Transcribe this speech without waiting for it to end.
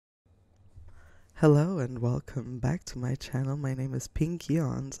Hello and welcome back to my channel. My name is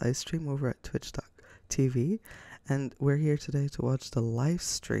pinkaeons. I stream over at twitch.tv and we're here today to watch the live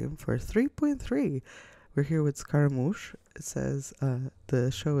stream for 3.3. We're here with SCARAMOUCHE. It says the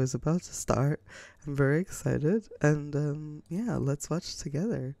show is about to start. I'm very excited and yeah, let's watch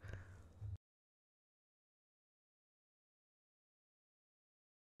together.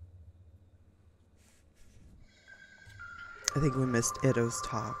 I think we missed Ido's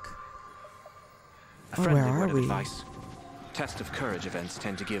talk. A friendly word of advice. Test of courage events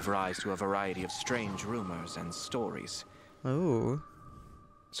tend to give rise to a variety of strange rumors and stories. Oh.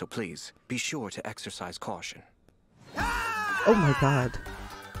 So please, be sure to exercise caution. Oh my god.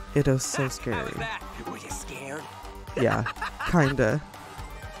 Ido's so scary. Were you scared? Yeah, kinda.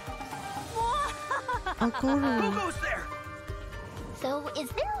 Who goes there? So, is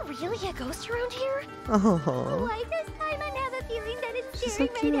there really a ghost around here? Oh. Why this time I have a feeling that it's She's so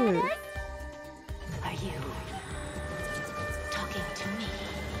staring right at cute. us? Are you talking to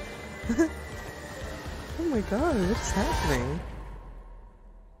me? Oh my god, what's happening?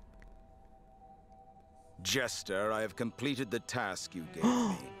 Jester, I have completed the task you gave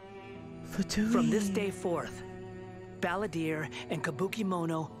me. From this day forth, Balladeer and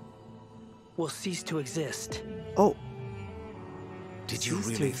Kabukimono will cease to exist. Oh. Did you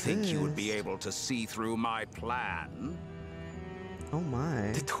really think you would be able to see through my plan? Oh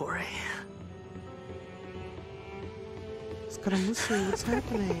my. Dottore. SCARAMOUCHE, what's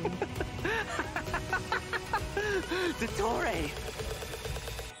happening? Dottore!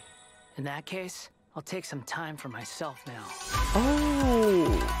 In that case, I'll take some time for myself now. Oh!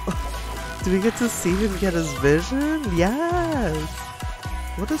 Do we get to see him get his vision? Yes!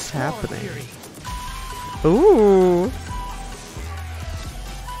 What is happening? Ooh!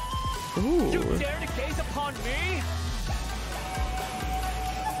 Ooh! You dare to gaze upon me?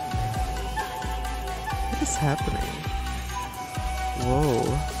 What is happening? Whoa.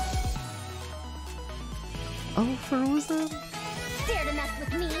 Oh, Faruzan? Dare to mess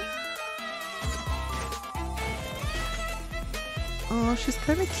with me? Oh, she's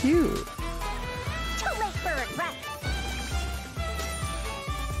kind of cute. Too late for regret.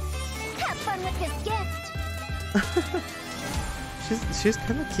 Have fun with this gift. she's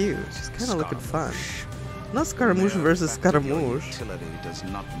kind of cute. She's kind of looking fun. Not SCARAMOUCHE versus SCARAMOUCHE. Utility does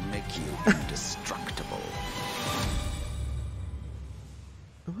not make you indestructible.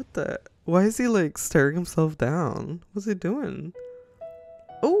 What the? Why is he like staring himself down? What's he doing?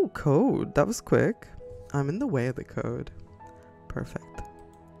 Oh, code. That was quick. I'm in the way of the code. Perfect.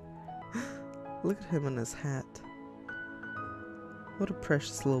 Look at him in his hat. What a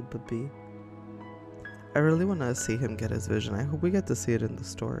precious little baby. I really want to see him get his vision. I hope we get to see it in the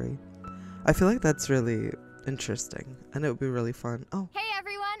story. I feel like that's really interesting and it would be really fun. Oh. Hey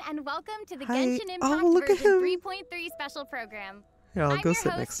everyone, and welcome to the Hi. Genshin Impact Oh, look at version him. 3.3 special program. Yeah, I'll I'm go your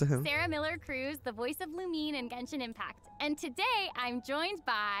sit host, next to him. Sarah Miller-Cruz, the voice of Lumine in Genshin Impact. And today I'm joined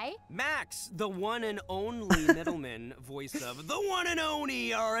by Max, the one and only middleman, voice of the one and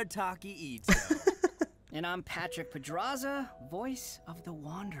only Arataki Ito. And I'm Patrick Pedraza, voice of the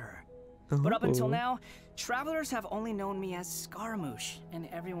Wanderer. But up until now, travelers have only known me as SCARAMOUCHE, and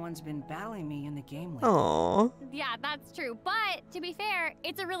everyone's been battling me in the game lately. Aww. Yeah, that's true. But to be fair,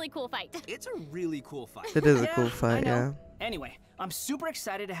 it's a really cool fight. It's a really cool fight. It is a cool I fight, know. yeah. Anyway, I'm super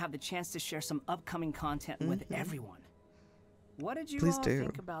excited to have the chance to share some upcoming content with everyone. What did you Please all do.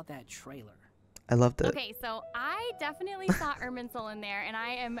 think about that trailer? I loved it. Okay, so I definitely saw Irminsul in there, and I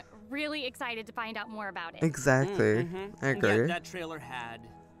am really excited to find out more about it. Exactly. I agree. Yeah, that trailer had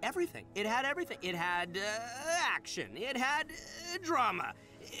everything. It had everything. It had action. It had drama.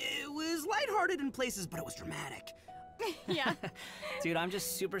 It was lighthearted in places, but it was dramatic. Yeah. Dude, I'm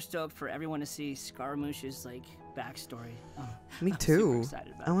just super stoked for everyone to see SCARAMOUCHE's like backstory. Me I'm super too.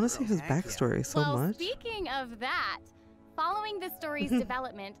 excited about I want it, to see bro. his backstory so Well, much. speaking of that, following the story's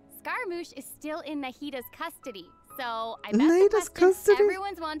development, SCARAMOUCHE is still in Nahida's custody. So I bet the Nahida's question custody?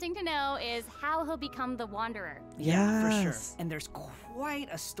 everyone's wanting to know is how he'll become the Wanderer. Yeah, for sure. Yes. And there's quite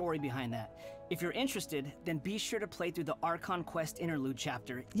a story behind that. If you're interested, then be sure to play through the Archon Quest interlude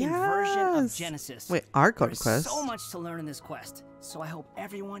chapter in version of Yes. Genesis. Wait, Archon There's Quest? so much to learn in this quest, so I hope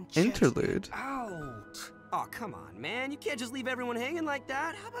everyone checks Interlude. it out. Oh, come on, man. You can't just leave everyone hanging like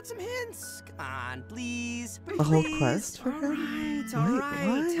that. How about some hints? Come on, please. A whole Please. quest for All him? right, all Wait, right.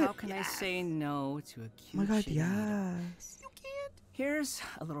 what? How can I say no to a cute Oh my god, shenanigan? yes. You can't. Here's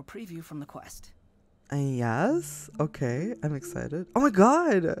a little preview from the quest. Yes? Okay, I'm excited. Oh my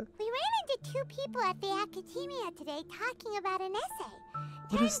god! We ran into two people at the academia today talking about an essay.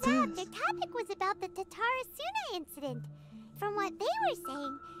 What is Turns out this? the topic was about the Tatarasuna incident. From what they were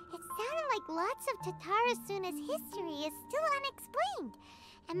saying, it sounded like lots of Tatarasuna's history is still unexplained.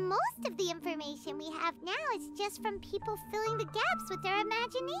 And most of the information we have now is just from people filling the gaps with their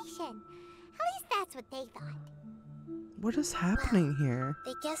imagination. At least that's what they thought. What is happening here?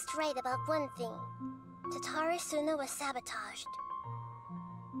 They guessed right about one thing. Tatarasuna was sabotaged.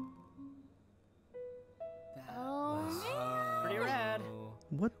 Pretty rad.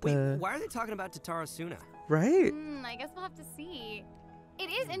 What Wait, the? why are they talking about Tatarasuna? Right? I guess we'll have to see. It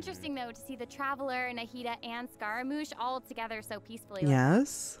is interesting, though, to see the Traveler, Nahida, and Scaramouche all together so peacefully.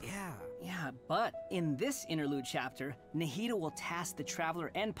 Yes? Yeah, but in this interlude chapter, Nahida will task the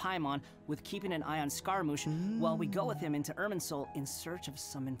Traveler and Paimon with keeping an eye on Scaramouche while we go with him into Irminsul in search of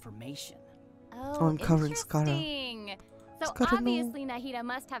some information. Oh, I'm covering Scara. interesting. So Scara, no. obviously Nahida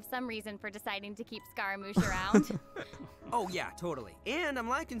must have some reason for deciding to keep Scaramouche around. Oh yeah, totally. And I'm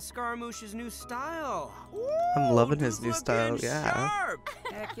liking Scaramouche's new style. I'm loving his Dude's new style, looking yeah. Sharp.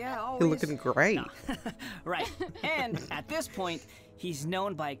 Heck yeah, always. You're looking great. No. Right. And at this point, he's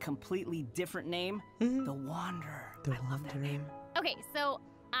known by a completely different name, the Wanderer. The I love that name. Okay, so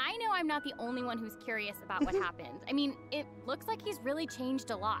I know I'm not the only one who's curious about what happened. I mean, it looks like he's really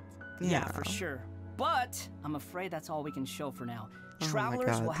changed a lot. Yeah, for sure. But I'm afraid that's all we can show for now. Oh my Travelers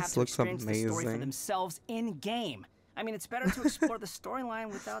God, will have this to looks experience the story for amazing. themselves in game. I mean, it's better to explore the storyline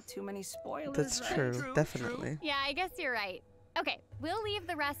without too many spoilers. That's right? true, definitely. Yeah, I guess you're right. Okay, we'll leave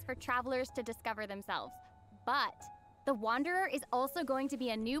the rest for travelers to discover themselves. But the Wanderer is also going to be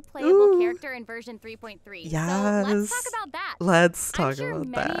a new playable character in version 3.3. Yes. So let's talk about that. Let's talk I'm sure about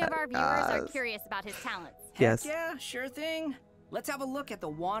many that. of our viewers are curious about his talents. Yes. Heck yeah, sure thing. Let's have a look at the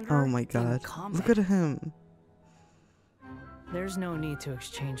Wanderer Oh my in God. combat. Look at him. There's no need to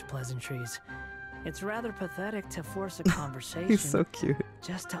exchange pleasantries. It's rather pathetic to force a conversation He's so cute.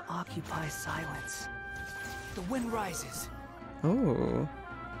 just to occupy silence. The wind rises. Oh.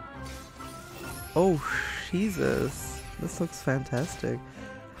 Oh, Jesus. This looks fantastic.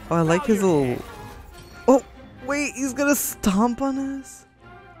 Oh, I like his little... Oh, wait, he's gonna stomp on us?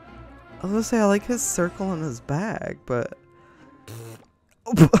 I was gonna say, I like his circle on his back, but...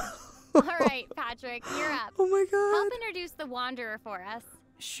 All right, Patrick, you're up. Oh my God. Help introduce the Wanderer for us.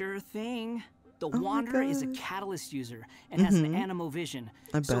 Sure thing. The my Wanderer is a God. catalyst user and has an animovision.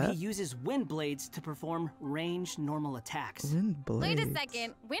 I So bet. he uses wind blades to perform ranged normal attacks. Wind blades. Wait a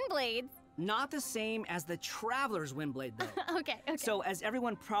second. Wind blades? Not the same as the Traveler's wind blade, though. Okay. So, as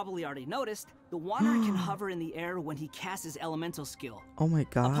everyone probably already noticed, the Wanderer can hover in the air when he casts his elemental skill. Oh my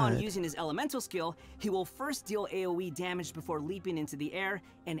God. Upon using his elemental skill, he will first deal AoE damage before leaping into the air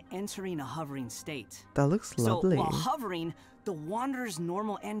and entering a hovering state. That looks lovely. So, while hovering, the Wanderer's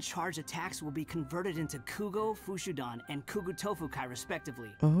normal and charge attacks will be converted into Kugo Fushudan and Kugu Tofukai, respectively.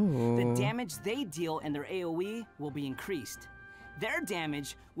 Oh. The damage they deal and their AoE will be increased. Their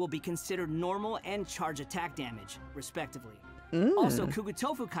damage will be considered normal and charge attack damage, respectively. Also, Kugu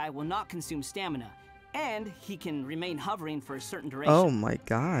Tofukai will not consume stamina, and he can remain hovering for a certain duration. Oh my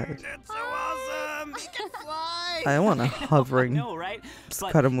God. That's so awesome. He can fly. I want a hovering. I know, right?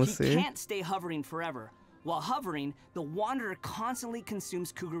 But Scaramucci. he can't stay hovering forever. While hovering, the Wanderer constantly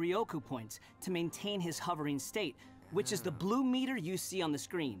consumes Kuguryoku points to maintain his hovering state, which is the blue meter you see on the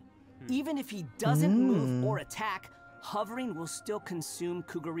screen. Even if he doesn't move or attack, hovering will still consume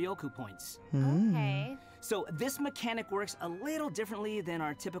Kuguryoku points. Okay. So this mechanic works a little differently than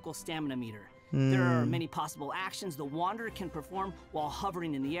our typical stamina meter. There are many possible actions the Wanderer can perform while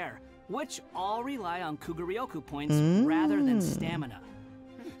hovering in the air, which all rely on Kuguryoku points rather than stamina.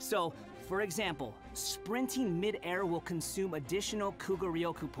 So, for example, sprinting mid-air will consume additional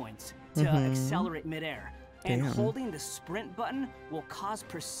Kuguryoku points to accelerate mid-air. And Damn. holding the sprint button will cause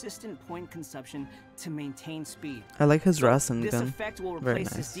persistent point consumption to maintain speed. I like his Rasen This gun. effect will Very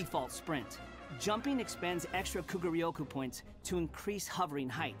replace his nice. default sprint. Jumping expends extra Kuguryoku points to increase hovering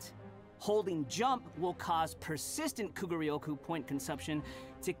height. Holding jump will cause persistent Kuguryoku point consumption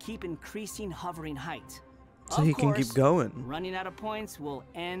to keep increasing hovering height. So Of he can keep course, going. Running out of points will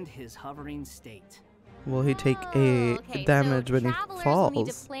end his hovering state. Will he take Oh, a okay, damage so when he travelers falls? will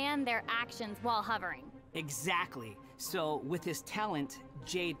need to plan their actions while hovering. Exactly. So with his talent,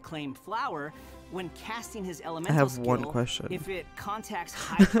 Jade Claim Flower, when casting his elemental have skill, one question. if it contacts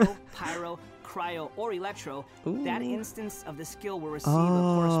Hydro, Pyro, Cryo, or Electro, that Ooh. instance of the skill will receive a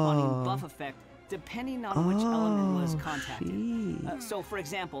corresponding Oh. buff effect depending on which element was contacted. sheesh. So for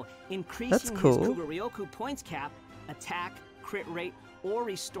example, increasing That's his cool. Kuguryoku points cap, attack, crit rate, or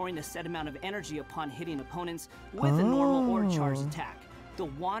restoring a set amount of energy upon hitting opponents with a normal or charged Oh. attack. The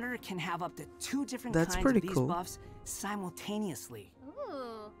Wanderer can have up to 2 different That's kinds pretty of these cool. buffs simultaneously.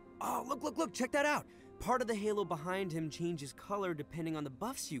 Ooh. Oh, look, check that out. Part of the halo behind him changes color depending on the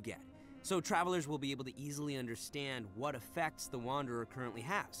buffs you get. So travelers will be able to easily understand what effects the Wanderer currently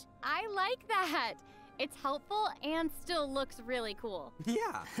has. I like that. It's helpful and still looks really cool.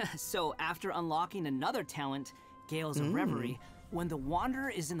 Yeah. So after unlocking another talent, Gales of Reverie, when the Wanderer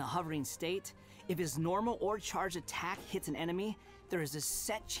is in the hovering state, if his normal or charged attack hits an enemy, there is a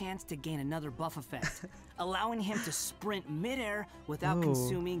set chance to gain another buff effect, allowing him to sprint midair without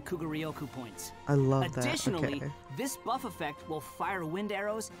consuming Kugaryoku points. I love that. Additionally, this buff effect will fire wind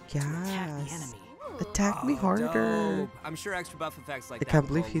arrows to attack the enemy. Attack me harder. Dope. I'm sure extra buff effects like I that can't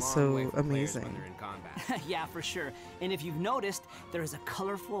will believe go a he's long way so for players amazing. when they're in combat. Yeah, for sure. And if you've noticed, there is a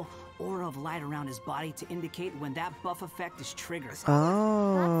colorful aura of light around his body to indicate when that buff effect is triggered.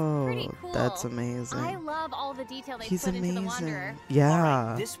 Oh, That's pretty cool. that's amazing. I love all the detail they He's put amazing. into the Wanderer. Yeah.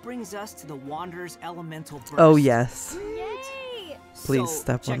 Alright, this brings us to the Wanderer's elemental burst. Oh yes. Yay! Please So,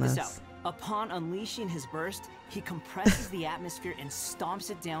 step check on this this. out. Upon unleashing his burst, he compresses the atmosphere and stomps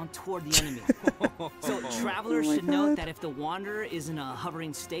it down toward the enemy. So travelers Oh my should note God. that if the Wanderer is in a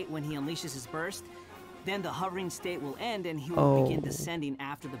hovering state when he unleashes his burst, then the hovering state will end and he will begin Oh. descending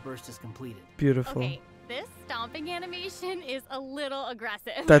after the burst is completed. Beautiful. Okay, this stomping animation is a little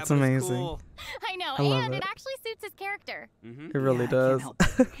aggressive. That's Yeah, but it's amazing. cool. I know, I love and it. it actually suits his character. It really Yeah, I can't does. help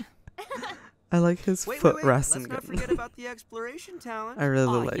but agree. I like his Wait, foot Let's resting not gun. forget about the exploration talent. I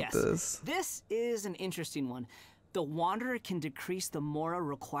really like yes. this. This is an interesting one. The Wanderer can decrease the mora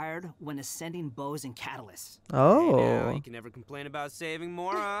required when ascending bows and catalysts. Hey, now, Oh. you can never complain about saving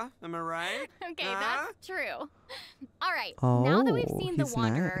Mora. Am I right? Okay, Huh? that's true. All right, now that we've Oh, seen the he's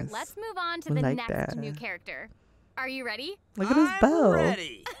Wanderer, nice. let's move on to I the like next that. new character. Are you ready? Look at his I'm bell.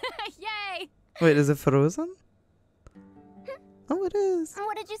 ready. Yay! Wait, is it frozen? Oh, it is.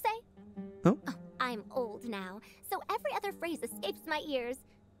 What did you say? Oh. I'm old now, so every other phrase escapes my ears.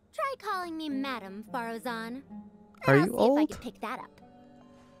 Try calling me Madam Faruzan. Are I'll you see old? if I can pick that up.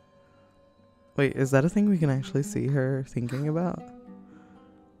 Wait, is that a thing we can actually see her thinking about?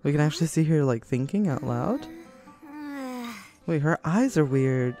 We can actually see her like thinking out loud? Wait, her eyes are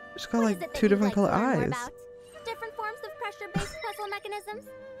weird. She's got What is like it that two you'd different like color to learn more eyes. about? Different forms of pressure-based puzzle mechanisms?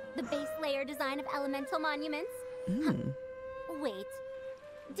 The base layer design of elemental monuments? Mm. Wait,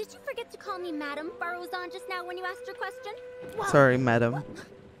 did you forget to call me Madam Faruzan just now when you asked your question? Whoa. Sorry, madam.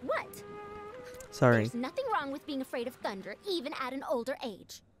 What? Sorry. There's nothing wrong with being afraid of thunder, even at an older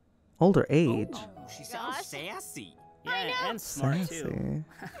age. Older age. Oh, she sounds sassy. Yeah, and smart too.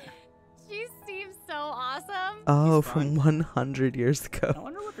 Sassy. She seems so awesome. Oh, He's from 100 years I ago.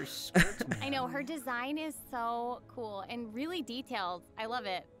 wonder what her skirt's made I know, of. her design is so cool and really detailed. I love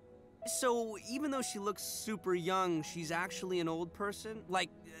it. So even though she looks super young, she's actually an old person? Like,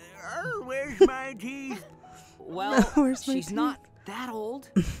 where's my teeth? Well, Where's my she's teeth? not that old.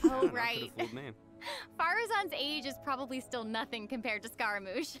 Oh, That right. could've fooled me. Faruzan's age is probably still nothing compared to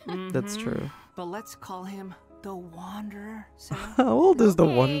Scaramouche. That's Mhm. true. But let's call him the Wanderer, Sarah. How old is the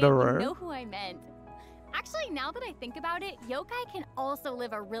Okay, Wanderer? You know who I meant. Actually, now that I think about it, yokai can also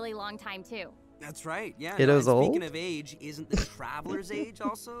live a really long time too. That's right, yeah. It no, is and old? Speaking of age, isn't the traveler's age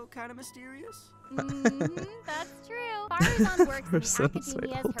also kind of mysterious? That's true. Faruzan works in Faruzan's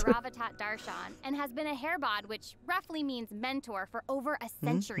way academia's older. Haravatat Darshan and has been a hairbod, which roughly means mentor, for over a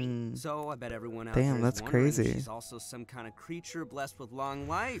century. Mhm. So I bet everyone out Damn, there is that's wondering if crazy. she's also some kind of creature blessed with long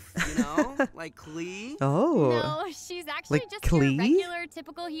life, you know? Like Klee? Oh. No, she's actually Like just your Klee? regular,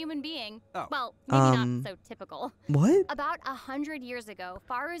 typical human being. Oh. Well, maybe Um, not so typical. What? About 100 years ago,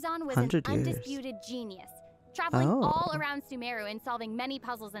 Faruzan was 100 an years. undisputed genius, traveling Oh. all around Sumeru and solving many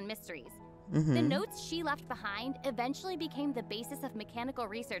puzzles and mysteries. The Mhm. notes she left behind eventually became the basis of mechanical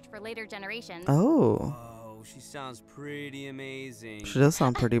research for later generations. Oh. Oh, she sounds pretty amazing. She does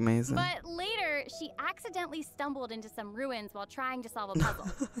sound pretty amazing. But later, she accidentally stumbled into some ruins while trying to solve a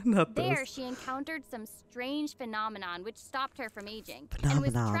puzzle. Not There, this. she encountered some strange phenomenon which stopped her from aging, and was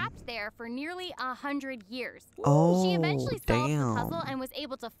Phenomenon. trapped there for nearly 100 years. Oh, She eventually solved damn. the puzzle and was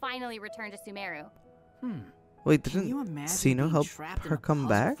able to finally return to Sumeru. Wait, Can you didn't imagine Sino being help trapped in her a come puzzle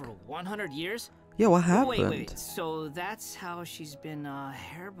back? for 100 years? Yeah, what happened? Wait. So that's how she's been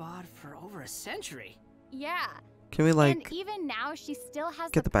hairbod for over a century. Yeah. Can we like and even now, she still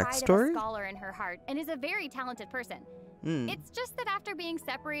has get the the pride of backstory? a scholar in her heart and is a very talented person. Mm. It's just that after being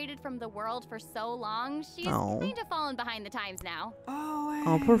separated from the world for so long, she's Oh. kind of fallen behind the times now.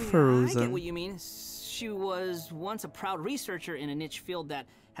 Oh, poor I get Faruzan. what you mean. She was once a proud researcher in a niche field that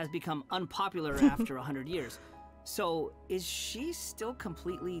has become unpopular after 100 years. So, is she still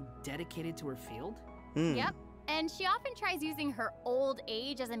completely dedicated to her field? Mm. Yep. And she often tries using her old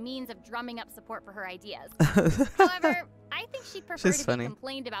age as a means of drumming up support for her ideas. However, I think she'd prefer to be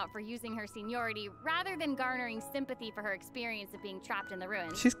complained about for using her seniority rather than garnering sympathy for her experience of being trapped in the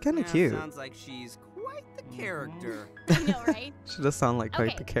ruins. She's kind of cute. Sounds like she's quite the character. I know, right? She does sound like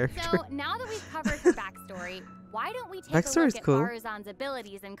quite the character. So now that we've covered her backstory, why don't we take a look at Faruzan's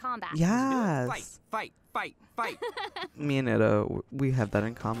abilities in combat? Yes. Fight. Me and Ito, we have that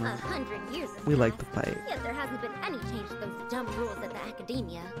in common. 100 years we like to fight. Yet there hasn't been any change to those dumb rules at the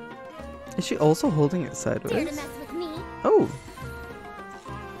academia. Is she also holding it sideways? Dare to mess with me? Oh,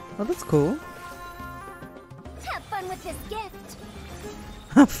 that's cool. Have fun with this gift.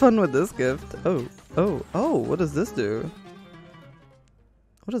 Have fun with this gift. Oh, what does this do?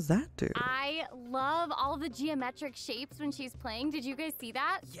 What does that do? I love all the geometric shapes when she's playing. Did you guys see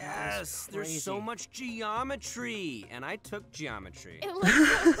that? Yes, there's so much geometry. And I took geometry. It looks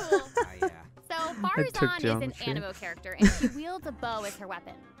so cool. Yeah. So Faruzan is an animo character, and she wields a bow as her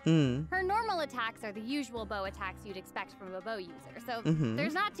weapon. Her normal attacks are the usual bow attacks you'd expect from a bow user, so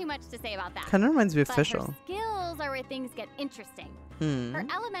there's not too much to say about that. Kind of reminds me of But Fischl. her skills are where things get interesting. Her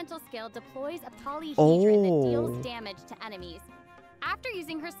elemental skill deploys a polyhedron that deals damage to enemies. After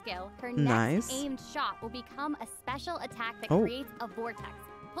using her skill, her next aimed shot will become a special attack that creates a vortex,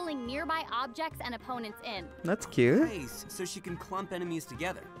 pulling nearby objects and opponents in. That's cute. Nice, so she can clump enemies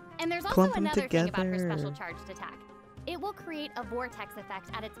together. And there's also another thing about her special charged attack. It will create a vortex effect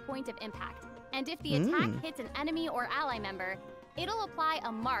at its point of impact. And if the attack hits an enemy or ally member, it'll apply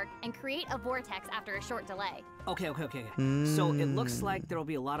a mark and create a vortex after a short delay. Okay. So it looks like there'll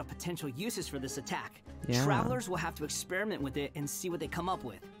be a lot of potential uses for this attack. Yeah. Travelers will have to experiment with it and see what they come up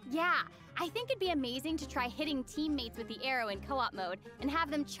with. Yeah, I think it'd be amazing to try hitting teammates with the arrow in co-op mode and have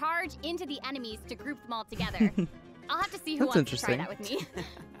them charge into the enemies to group them all together. I'll have to see who wants to try that with me.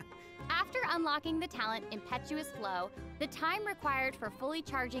 After unlocking the talent Impetuous Flow, the time required for fully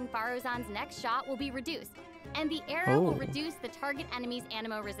charging Faruzan's next shot will be reduced, and the arrow will reduce the target enemy's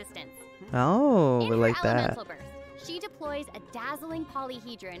animo resistance. Oh, we like that. In her elemental burst, she deploys a dazzling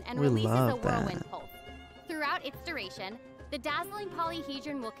polyhedron and releases a whirlwind pulse. Throughout its duration, the dazzling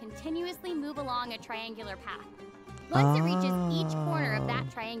polyhedron will continuously move along a triangular path. Once it reaches each corner of that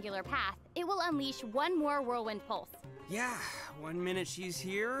triangular path, it will unleash one more whirlwind pulse. Yeah, 1 minute she's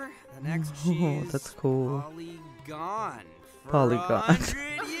here, the next she's that's cool. Polygon. Polygon.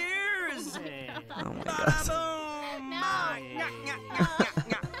 100 years. Oh my god.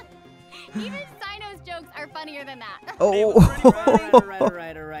 Even Sino's jokes are funnier than that. Oh. All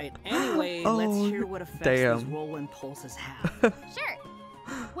right. Anyway, let's hear what effects these whirlwind pulses have. Sure.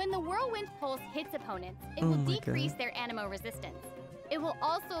 When the whirlwind pulse hits opponents, it will decrease their animo resistance. It will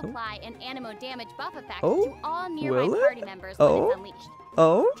also apply an animo damage buff effect to all nearby party members when it's unleashed.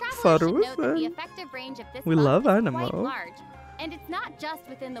 Travelers should note that the effective range of this buff is quite large, and it's not just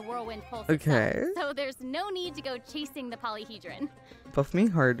within the whirlwind pulse itself, so there's no need to go chasing the polyhedron. Buff me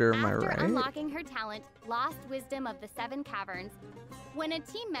harder, am I right? After unlocking her talent, Lost Wisdom of the Seven Caverns, when a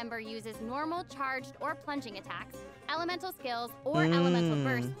team member uses normal, charged, or plunging attacks, elemental skills, or elemental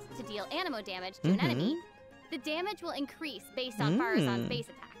bursts to deal animo damage to an enemy, the damage will increase based on Faruzan's base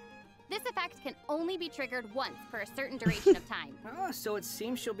attack. This effect can only be triggered once for a certain duration of time. Oh, so it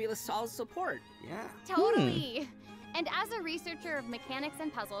seems she'll be the solid support. Yeah. Totally. And as a researcher of mechanics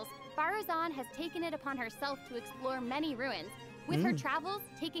and puzzles, Faruzan has taken it upon herself to explore many ruins, with her travels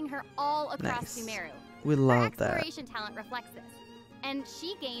taking her all across Sumeru. We love her exploration talent reflects this. And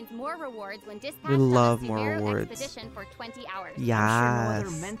she gains more rewards when dispatched on a Sumeru expedition for 20 hours. Yes. I'm sure no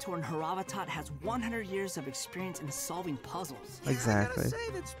other mentor in Haravatat has 100 years of experience in solving puzzles. Exactly. I gotta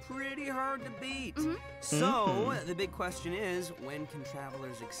say, that's pretty hard to beat. So, the big question is, when can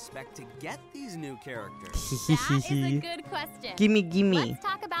travelers expect to get these new characters? That is a good question. Gimme. Let's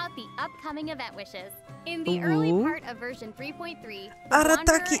talk about the upcoming event wishes. In the early part of version 3.3,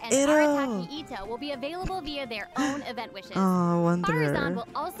 Arataki and Arataki Ito will be available via their own event wishes. Oh, Faruzan will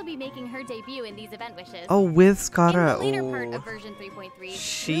also be making her debut in these event wishes. Oh, with Skara. In the later part of version 3.3, we'll be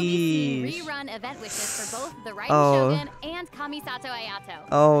seeing rerun event wishes for both the Raiden Shogun and Kamisato Ayato.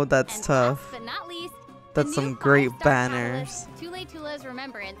 Oh, that's and tough. Last but not least, that's some great banners. Tule Tula's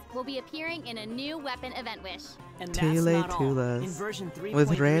Remembrance will be appearing in a new weapon event wish. And that's not all. In Tula's version 3.3,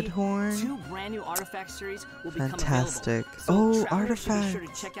 with Red Horn. 2 brand new artifact series will become Fantastic. available. So artifacts. Should be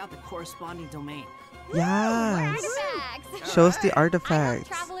sure to check out the corresponding domain. Yes. Artifacts. Show us the I hope artifacts.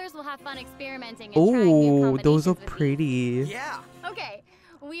 travelers will have fun experimenting and trying new Oh, those are combinations with pretty. Yeah. Okay,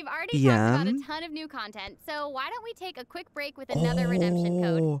 we've already talked about a ton of new content, so why don't we take a quick break with another redemption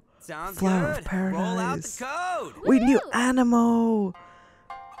code? Sounds Flower good. of Paradise. Roll out the code. We new Animo.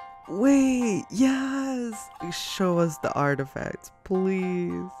 Wait, yes! Show us the artifacts,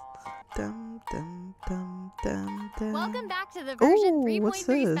 please. Dum, dum, dum, dum, dum. Welcome back to the version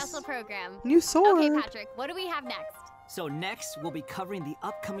 3.3 this? special program. New sword. Okay, Patrick, what do we have next? So next, we'll be covering the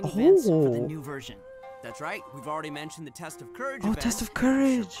upcoming events for the new version. That's right. We've already mentioned the Test of Courage Oh, event. Test of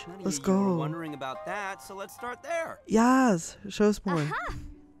Courage. Let's You were go. wondering about that, so let's start there. Yes, show us more. Aha!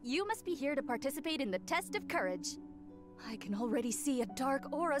 You must be here to participate in the Test of Courage. I can already see a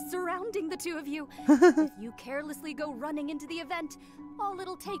dark aura surrounding the two of you. If you carelessly go running into the event, all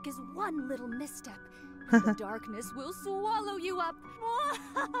it'll take is one little misstep. And the darkness will swallow you up.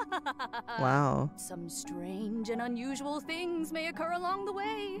 Wow. Some strange and unusual things may occur along the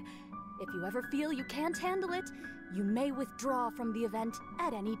way. If you ever feel you can't handle it, you may withdraw from the event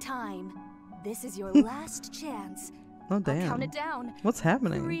at any time. This is your last chance. Oh, damn. I'll count it down. What's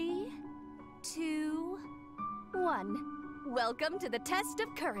happening? 3, 2, 1. Welcome to the Test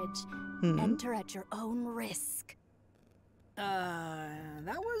of Courage. Enter at your own risk.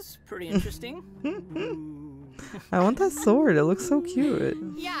 That was pretty interesting. I want that sword. It looks so cute.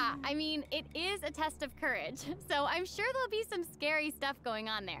 Yeah, I mean, it is a test of courage, so I'm sure there'll be some scary stuff going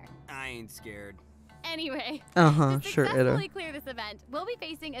on there. I ain't scared. Anyway, Uh-huh, to sure, successfully clear this event, we'll be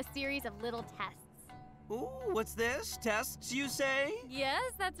facing a series of little tests. Ooh, what's this? Tests, you say?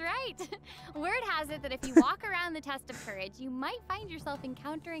 Yes, that's right. Word has it that if you walk around the Test of Courage, you might find yourself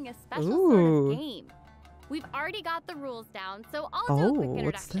encountering a special sort of game. We've already got the rules down, so I'll do a quick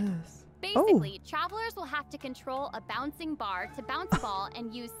introduction. What's this? Basically, travelers will have to control a bouncing bar to bounce a ball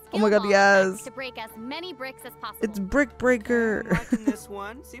and use skill Oh my god, ball yes! effects to break as many bricks as possible. It's Brick Breaker. Marking this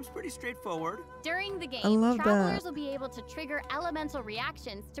one seems pretty straightforward. During the I game, love travelers that. will be able to trigger elemental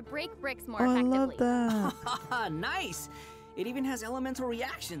reactions to break bricks more Oh, I effectively. love that. Nice! It even has elemental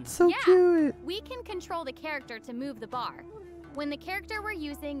reactions. So Yeah. cute. We can control the character to move the bar. When the character we're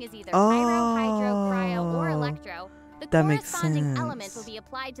using is either pyro, hydro, cryo, or electro, the That makes corresponding element sense. will be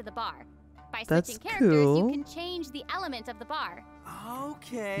applied to the bar. By That's switching characters, cool. you can change the element of the bar.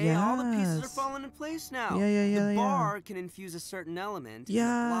 Okay, all the pieces are Yes. falling in place now. Yeah, The bar can infuse a certain element. and the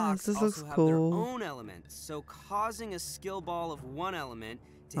Yes, blocks this also looks have cool. their own elements, so causing a skill ball of one element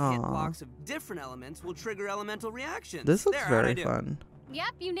to hit Aw. blocks of different elements will trigger elemental reactions. This looks There, how'd I very do? fun.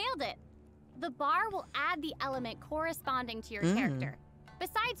 Yep, you nailed it. The bar will add the element corresponding to your character.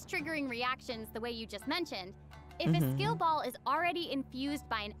 Besides triggering reactions the way you just mentioned, if a skill ball is already infused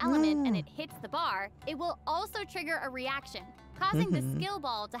by an element and it hits the bar, it will also trigger a reaction, causing the skill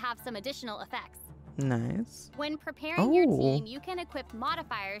ball to have some additional effects. Nice. When preparing your Oh. team, you can equip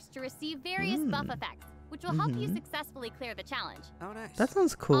modifiers to receive various buff effects, which will help you successfully clear the challenge. Oh, nice. That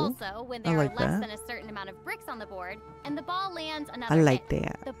sounds cool. Also, when I there like are less that. than a certain amount of bricks on the board and the ball lands another I like hit,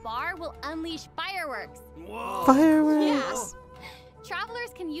 that. the bar will unleash fireworks. Whoa. Fireworks. Travelers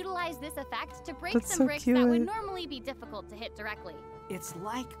can utilize this effect to break That's some so bricks that would cute. normally be difficult to hit directly. It's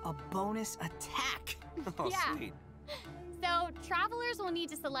like a bonus attack. Oh, Yeah. sweet. So, travelers will need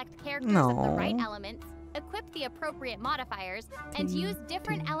to select characters of the right No. elements, equip the appropriate modifiers, and use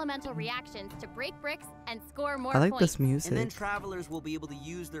different elemental reactions to break bricks and score more I like points. this music. And then travelers will be able to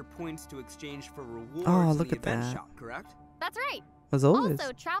use their points to exchange for rewards Oh, in look the at event that. shop, correct? That's right. As always.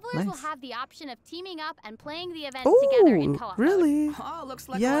 Also, travelers will Nice. have the option of teaming up and playing the event together in Oh, co-op mode. really? Oh, looks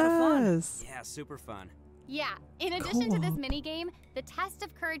like a lot of fun. Yes. Yeah, super fun. Yeah, in addition to this Co-op. minigame, the Test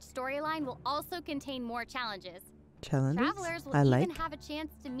of Courage storyline will also contain more challenges. Challenges? Travelers will I even like. have a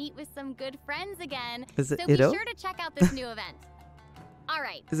chance to meet with some good friends again. Is it So be Ito? sure to check out this new event. All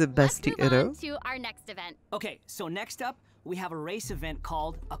right. Is it let's Bestie move Ito? on to our next event. Okay, so next up, we have a race event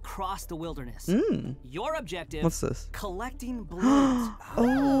called Across the Wilderness. Your objective, What's this? collecting balloons.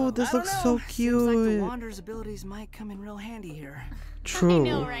 Oh, this I don't looks know. so Seems like the cute. Wanderer's abilities might come in real handy here. True. I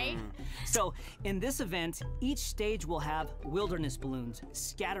know, right? So, in this event, each stage will have wilderness balloons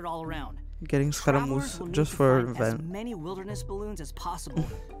scattered all around. Getting Travelers SCARAMOUCHE will need just to for an find as event. many wilderness balloons as possible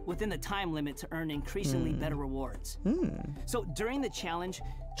within the time limit to earn increasingly better rewards. So during the challenge,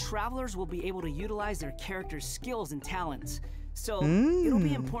 travelers will be able to utilize their character's skills and talents. So it'll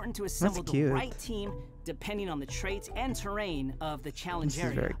be important to assemble the cute. right team depending on the traits and terrain of the challenge This is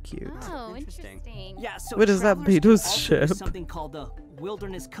area. very cute. Oh, Interesting. interesting. Yeah, so Wait, is that travelers can Beetle's also use ship? something called the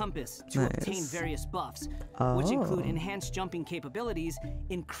Wilderness Compass to obtain Nice. various buffs, which include Oh. enhanced jumping capabilities,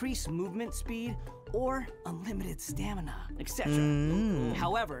 increased movement speed, or unlimited stamina, etc.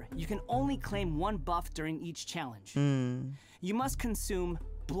 However, you can only claim one buff during each challenge. You must consume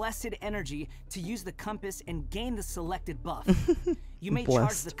blessed energy to use the compass and gain the selected buff. You may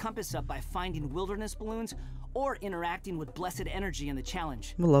charge the compass up by finding wilderness balloons or interacting with blessed energy in the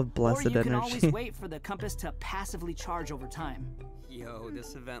challenge. I love blessed energy. Or you can always wait for the compass to passively charge over time. Yo,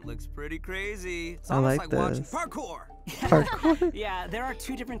 this event looks pretty crazy. It's I almost like watching this. parkour. Parkour? Yeah, there are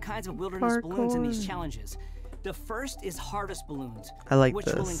 2 different kinds of wilderness balloons in these challenges. The first is harvest balloons, which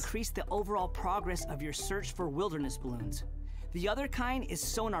will increase the overall progress of your search for wilderness balloons. The other kind is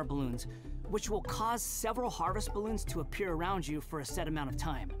sonar balloons, which will cause several harvest balloons to appear around you for a set amount of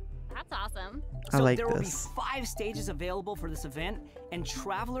time. That's awesome. So there will be 5 stages available for this event, and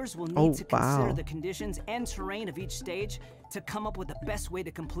travelers will need to consider the conditions and terrain of each stage to come up with the best way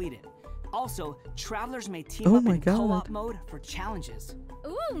to complete it. Also, travelers may team up in co-op mode for challenges.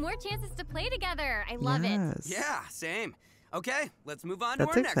 Ooh, more chances to play together. I love it. Yeah, same. Okay, let's move on to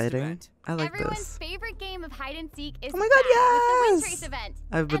our exciting. next event. I like Everyone's favorite game of hide and seek is Oh my god, yes! with the Wind Trace event.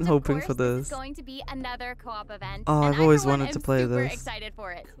 I've been and hoping of course, for this. This is going to be another co-op event. Oh, and I've always I, for one, wanted to am play super this. excited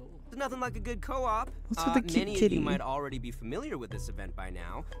for it. There's nothing like a good co-op. What's with the cute many kitty? of you might already be familiar with this event by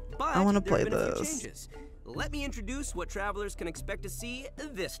now, but I want to there play have been a few this. changes. Let me introduce what travelers can expect to see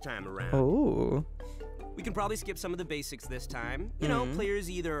this time around. Oh. We can probably skip some of the basics this time. You know, players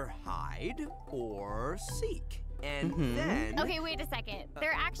either hide or seek. And then... Okay, wait a second.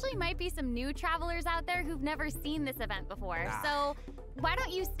 There actually might be some new travelers out there who've never seen this event before. So why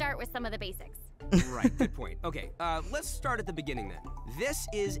don't you start with some of the basics? Right, good point. Okay, let's start at the beginning then. This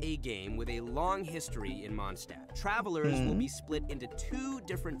is a game with a long history in Mondstadt. Travelers will be split into 2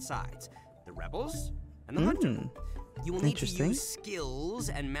 different sides, the rebels and the hunter. You will need to use skills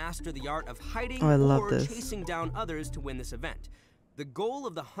and master the art of hiding or chasing down others to win this event. The goal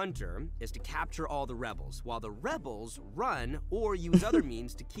of the hunter is to capture all the rebels, while the rebels run or use other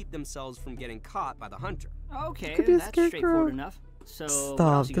means to keep themselves from getting caught by the hunter. Okay, that's straightforward enough. So, what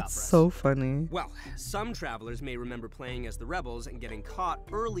else you got That's for us? so funny. Well, some travelers may remember playing as the rebels and getting caught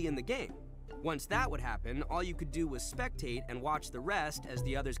early in the game. Once that would happen, all you could do was spectate and watch the rest as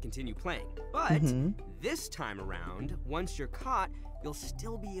the others continue playing. But this time around, once you're caught, you'll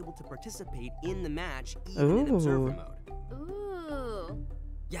still be able to participate in the match even in observer mode. Ooh.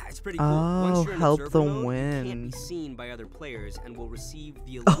 Yeah, it's pretty cool. Once you're in help observer them mode, win. you can't be seen by other players and will receive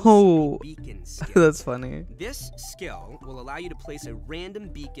the illusory beacon skill. That's funny. This skill will allow you to place a random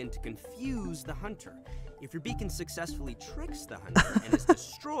beacon to confuse the hunter. If your beacon successfully tricks the hunter and is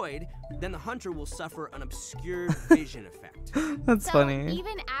destroyed, then the hunter will suffer an obscured vision effect. That's funny.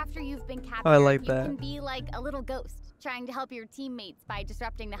 Even after you've been captured, I like you that. can be like a little ghost trying to help your teammates by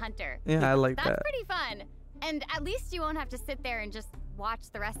disrupting the hunter. Yeah, I like That's that. pretty fun. And at least you won't have to sit there and just watch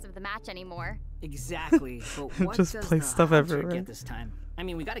the rest of the match anymore. Exactly. But what Just does play the stuff hunter everywhere. get this time? I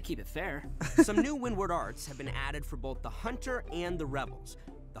mean, we got to keep it fair. Some new windward arts have been added for both the hunter and the rebels.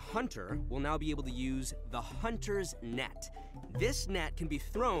 The hunter will now be able to use the hunter's net. This net can be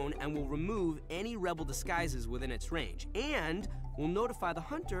thrown and will remove any rebel disguises within its range, and will notify the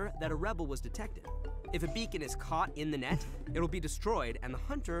hunter that a rebel was detected. If a beacon is caught in the net, it'll be destroyed, and the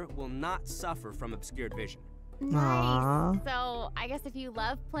hunter will not suffer from obscured vision. Nice. So I guess if you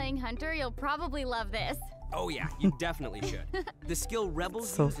love playing Hunter, you'll probably love this. Oh yeah, you definitely should. The skill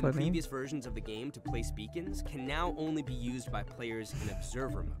rebels used in previous versions of the game to place beacons can now only be used by players in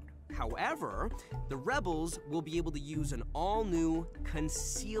observer mode. However, the rebels will be able to use an all-new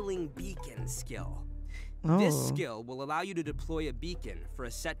concealing beacon skill. This skill will allow you to deploy a beacon for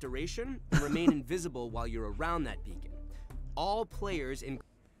a set duration and remain invisible while you're around that beacon. All players, including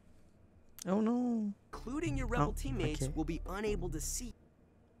your rebel teammates, will be unable to see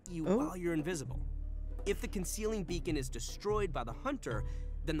you while you're invisible. If the concealing beacon is destroyed by the hunter,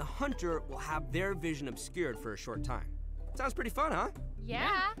 then the hunter will have their vision obscured for a short time. Sounds pretty fun, huh?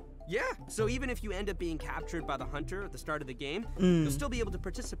 Yeah. Yeah, so even if you end up being captured by the hunter at the start of the game, you'll still be able to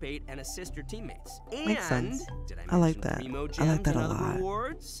participate and assist your teammates. And Makes sense. Did I I like mention that. Primo I gems like that and a other lot.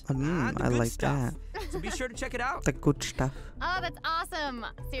 rewards? I The good like stuff. that. So be sure to check it out. The good stuff. Oh, that's awesome.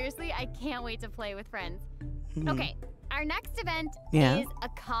 Seriously, I can't wait to play with friends. Okay, our next event is a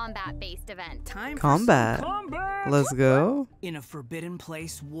combat-based event. Time Combat. for some combat. Let's go. In a forbidden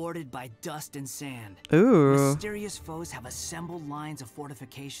place warded by dust and sand, Ooh. mysterious foes have assembled lines of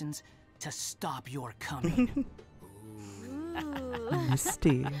fortifications to stop your coming.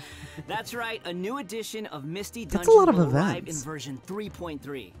 Misty. That's right, a new edition of Misty That's Dungeon a lot of will arrive in events. version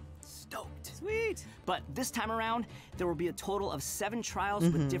 3.3. Stoked. Sweet. But this time around, there will be a total of 7 trials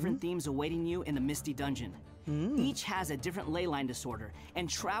with different themes awaiting you in the Misty Dungeon. Each has a different leyline disorder, and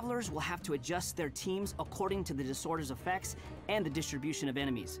travelers will have to adjust their teams according to the disorder's effects and the distribution of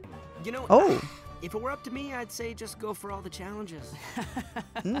enemies. You know, If it were up to me, I'd say just go for all the challenges.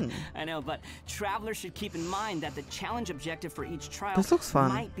 I know, but travelers should keep in mind that the challenge objective for each trial This looks fun.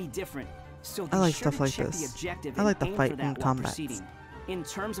 might be different. So I like be sure stuff to like check this. the objective I like the and aim fight for that and while combats. proceeding. In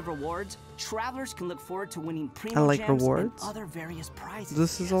terms of rewards, travelers can look forward to winning I primo like gems rewards. and other various prizes.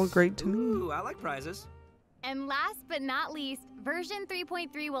 This is all great to me. Ooh, I like prizes. And last but not least, version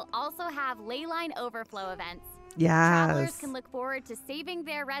 3.3 will also have leyline overflow events. Travelers Yes. can look forward to saving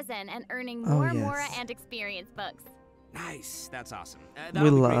their resin and earning Oh, more yes. Mora and experience books. Nice, that's awesome. We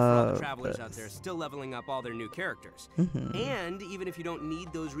That'll be great for all the love travelers out this. there still leveling up all their new characters. Mhm. And even if you don't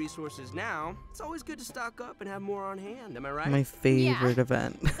need those resources now, it's always good to stock up and have more on hand, am I right? My favorite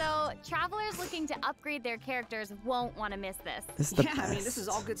event. So, travelers looking to upgrade their characters won't want to miss this. It's the Yeah, I mean, this best. is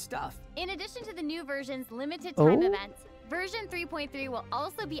all good stuff. In addition to the new version's limited time Oh. events, version 3.3 will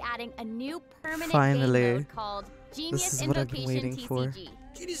also be adding a new permanent Finally. game mode called Genius This is what I've been Invocation waiting for. TCG.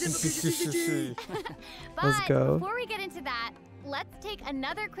 Genius Invocation TCG! But Let's go. before we get into that, let's take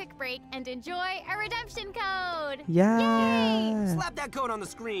another quick break and enjoy a redemption code. Yeah. Slap that code on the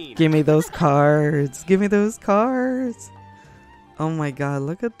screen! Give me those cards. Give me those cards. Oh my god,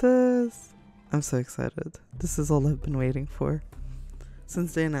 look at this. I'm so excited. This is all I've been waiting for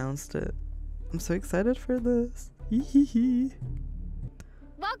since they announced it. I'm so excited for this.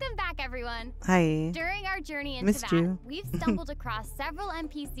 Welcome back, everyone. Hi. During our journey into Missed that, you. we've stumbled across several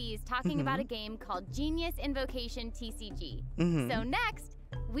NPCs talking about a game called Genius Invocation TCG. So next,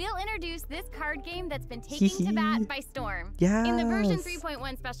 we'll introduce this card game that's been taking to bat by storm. In the version Yes.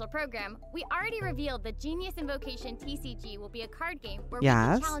 3.1 special program, we already revealed that Genius Invocation TCG will be a card game where we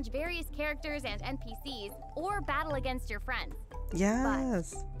Yes. can challenge various characters and NPCs or battle against your friends.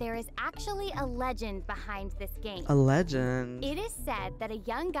 Yes. There is actually a legend behind this game. A legend. It is said that a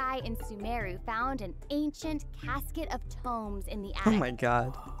young guy in Sumeru found an ancient casket of tomes in the attic. Oh my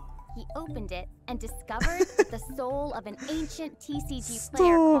god. He opened it and discovered that the soul of an ancient TCG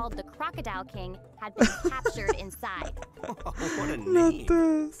player called the Crocodile King had been captured inside. What a Not name.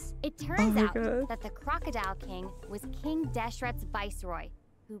 this. It turns my out God. that the Crocodile King was King Deshret's viceroy,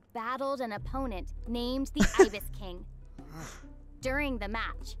 who battled an opponent named the Ibis King. During the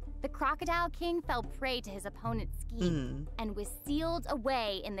match, the Crocodile King fell prey to his opponent's scheme and was sealed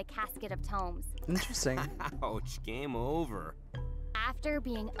away in the casket of tomes. Interesting. Ouch, game over. After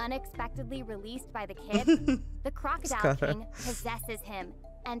being unexpectedly released by the kid, the Crocodile Scara. King possesses him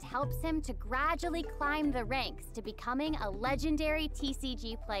and helps him to gradually climb the ranks to becoming a legendary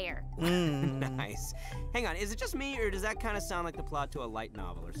TCG player. Nice. Hang on, is it just me, or does that kind of sound like the plot to a light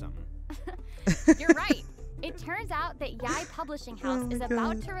novel or something? You're right. It turns out that Yai Publishing House is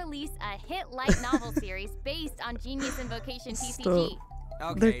about to release a hit light novel series based on Genius Invocation TCG. They're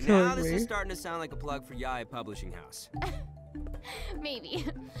Okay, now killing this me. is starting to sound like a plug for Yai Publishing House. Maybe.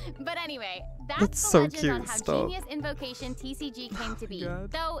 But anyway, that's That's the so legend on cute, how stop. Genius Invocation TCG came to be.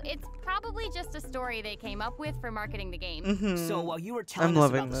 God. Though it's probably just a story they came up with for marketing the game. So while you were telling I'm us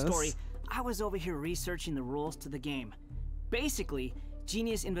loving about the this. story, I was over here researching the rules to the game. Basically,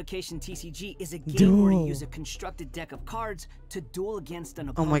 Genius Invocation TCG is a game where you Duel. use a constructed deck of cards to duel against an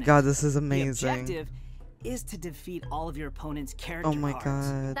Oh opponent. my god, this is The amazing. objective is to defeat all of your opponent's character Oh my cards.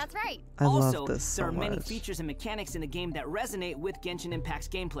 god. That's right. I Also, love this so there are many much. features and mechanics in the game that resonate with Genshin Impact's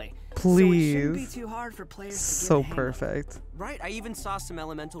gameplay. Please. So it shouldn't be too hard for players to So get a hang of. perfect. Right, I even saw some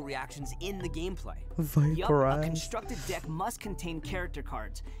elemental reactions in the gameplay. Yup, a Vaporize. constructed deck must contain character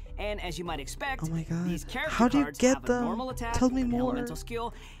cards. And as you might expect, Oh my god. these character How do you cards get have them? a normal attack, Tell me an more. elemental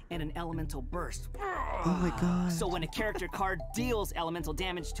skill, and an elemental burst. Oh my god. So when a character card deals elemental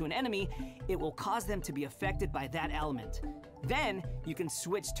damage to an enemy, it will cause them to be affected by that element. Then, you can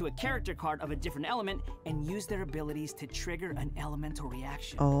switch to a character card of a different element and use their abilities to trigger an elemental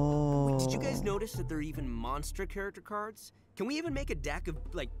reaction. Oh. Did you guys notice that there are even monster character cards? Can we even make a deck of,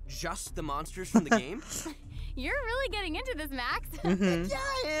 like, just the monsters from the game? You're really getting into this, Max. Yeah,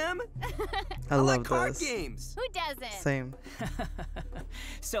 I am. I like love card this. games. Who doesn't? Same.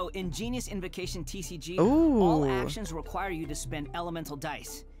 So in Genius Invocation TCG, Ooh. all actions require you to spend elemental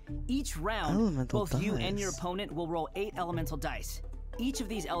dice. Each round, Elemental both you and your dice. opponent will roll 8 elemental dice. Each of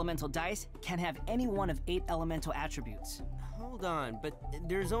these elemental dice can have any one of 8 elemental attributes. Hold on, but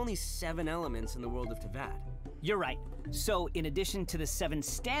there's only 7 elements in the world of Teyvat. You're right. So in addition to the 7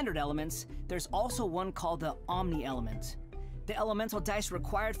 standard elements, there's also one called the Omni element. The elemental dice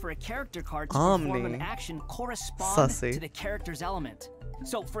required for a character card to perform Omni. an action correspond Sussy. to the character's element.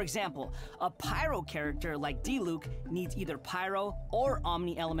 So, for example, a Pyro character like D-Luke needs either Pyro or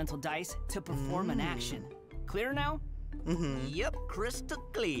Omni elemental dice to perform an action. Clear now? Yep, crystal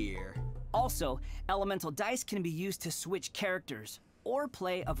clear. Also, elemental dice can be used to switch characters. or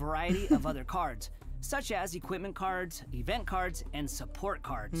play a variety of other cards, such as equipment cards, event cards, and support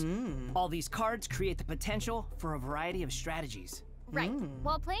cards. All these cards create the potential for a variety of strategies. Right.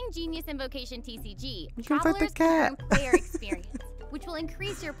 While playing Genius Invocation TCG, You can fight the travelers can earn cat. player experience, which will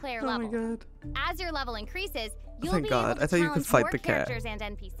increase your player Oh level. my god. As your level increases, you'll Thank be God. able to I thought you could challenge fight more the cat. characters and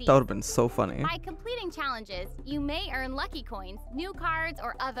NPCs. That would have been so funny. By completing challenges, you may earn lucky coins, new cards,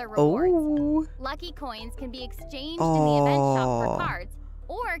 or other rewards. Oh. Lucky coins can be exchanged in the event shop Oh. for cards,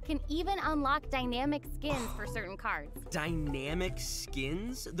 or can even unlock dynamic skins for certain cards. Dynamic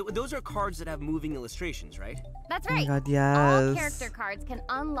skins? Those are cards that have moving illustrations, right? That's Oh my right. god, All yes. character cards can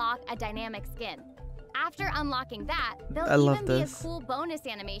unlock a dynamic skin. After unlocking that, I there'll love even be a this. cool bonus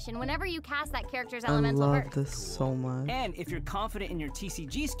animation whenever you cast that character's I elemental love burst. this so much. And if you're confident in your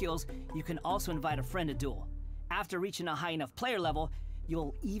TCG skills, you can also invite a friend to duel. After reaching a high enough player level,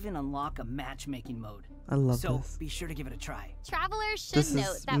 you'll even unlock a matchmaking mode. I love So this. be sure to give it a try. Travelers should This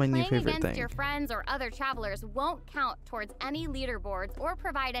note is that my new playing favorite against thing. your friends or other travelers won't count towards any leaderboards or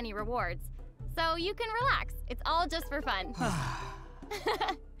provide any rewards. So you can relax. It's all just for fun.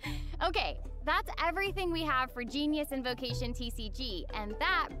 Okay, that's everything we have for Genius Invocation TCG, and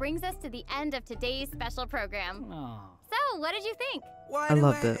that brings us to the end of today's special program. Oh. So, what did you think? Why I do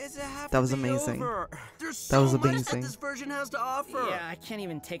loved it. does have That to was be amazing. over? There's That so was much that amazing. this version has to offer. Yeah, I can't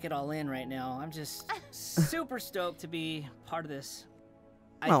even take it all in right now. I'm just super stoked to be part of this.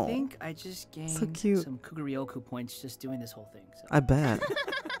 I Aw. think I just gained So cute. some Kuguryoku points just doing this whole thing. So. I bet.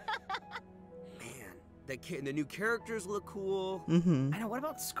 Man, the new characters look cool. Mm-hmm. I know. What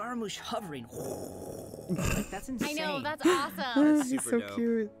about Scaramouche hovering? Like, that's insane. I know, that's awesome. He's super so dope.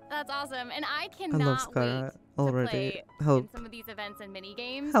 cute. That's awesome. And I I cannot love Scara wait already. to play in Help. some of these events and mini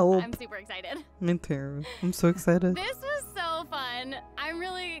games. Help. I'm super excited. Me too. I'm so excited. This was so fun. I'm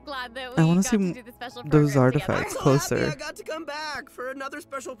really glad that I we wanna got see to do the special program those together. artifacts I'm so closer. happy I got to come back for another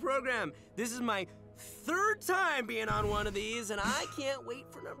special program. This is my third time being on one of these, and I can't wait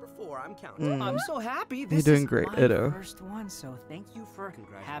for number 4. I'm counting. I'm so happy. You're This doing is great, my Edo. first one, so thank you for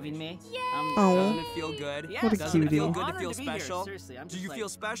having me. Yay! Oh. Doesn't it feel good? Yes, What a Doesn't it feel cutie. good to Honored feel to be here. special? Seriously, I'm Do just you like- feel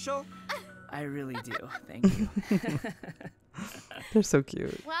special? I really do. Thank you. They're so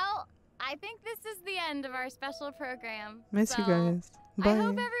cute. Well, I think this is the end of our special program. Miss you So, guys. Bye. I hope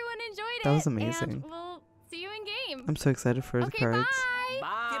everyone enjoyed it. That was amazing. And we'll see you in game. I'm so excited for the Okay, cards. bye.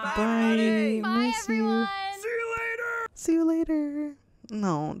 Bye. Bye. Bye, Miss you. everyone. See you later! See you later.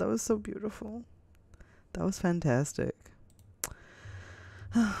 No, that was so beautiful. That was fantastic.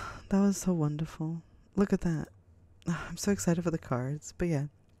 That was so wonderful. Look at that. I'm so excited for the cards. But yeah,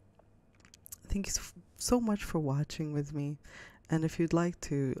 thank you so much for watching with me. And if you'd like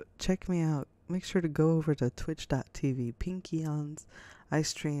to check me out, make sure to go over to twitch.tv pinkaeons. I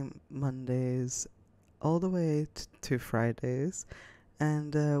stream Mondays all the way to Fridays.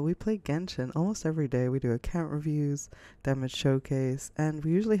 And we play Genshin almost every day. We do account reviews, damage showcase, and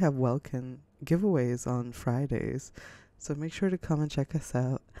we usually have welcome giveaways on Fridays. So make sure to come and check us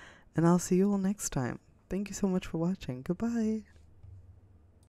out. And I'll see you all next time. Thank you so much for watching. Goodbye.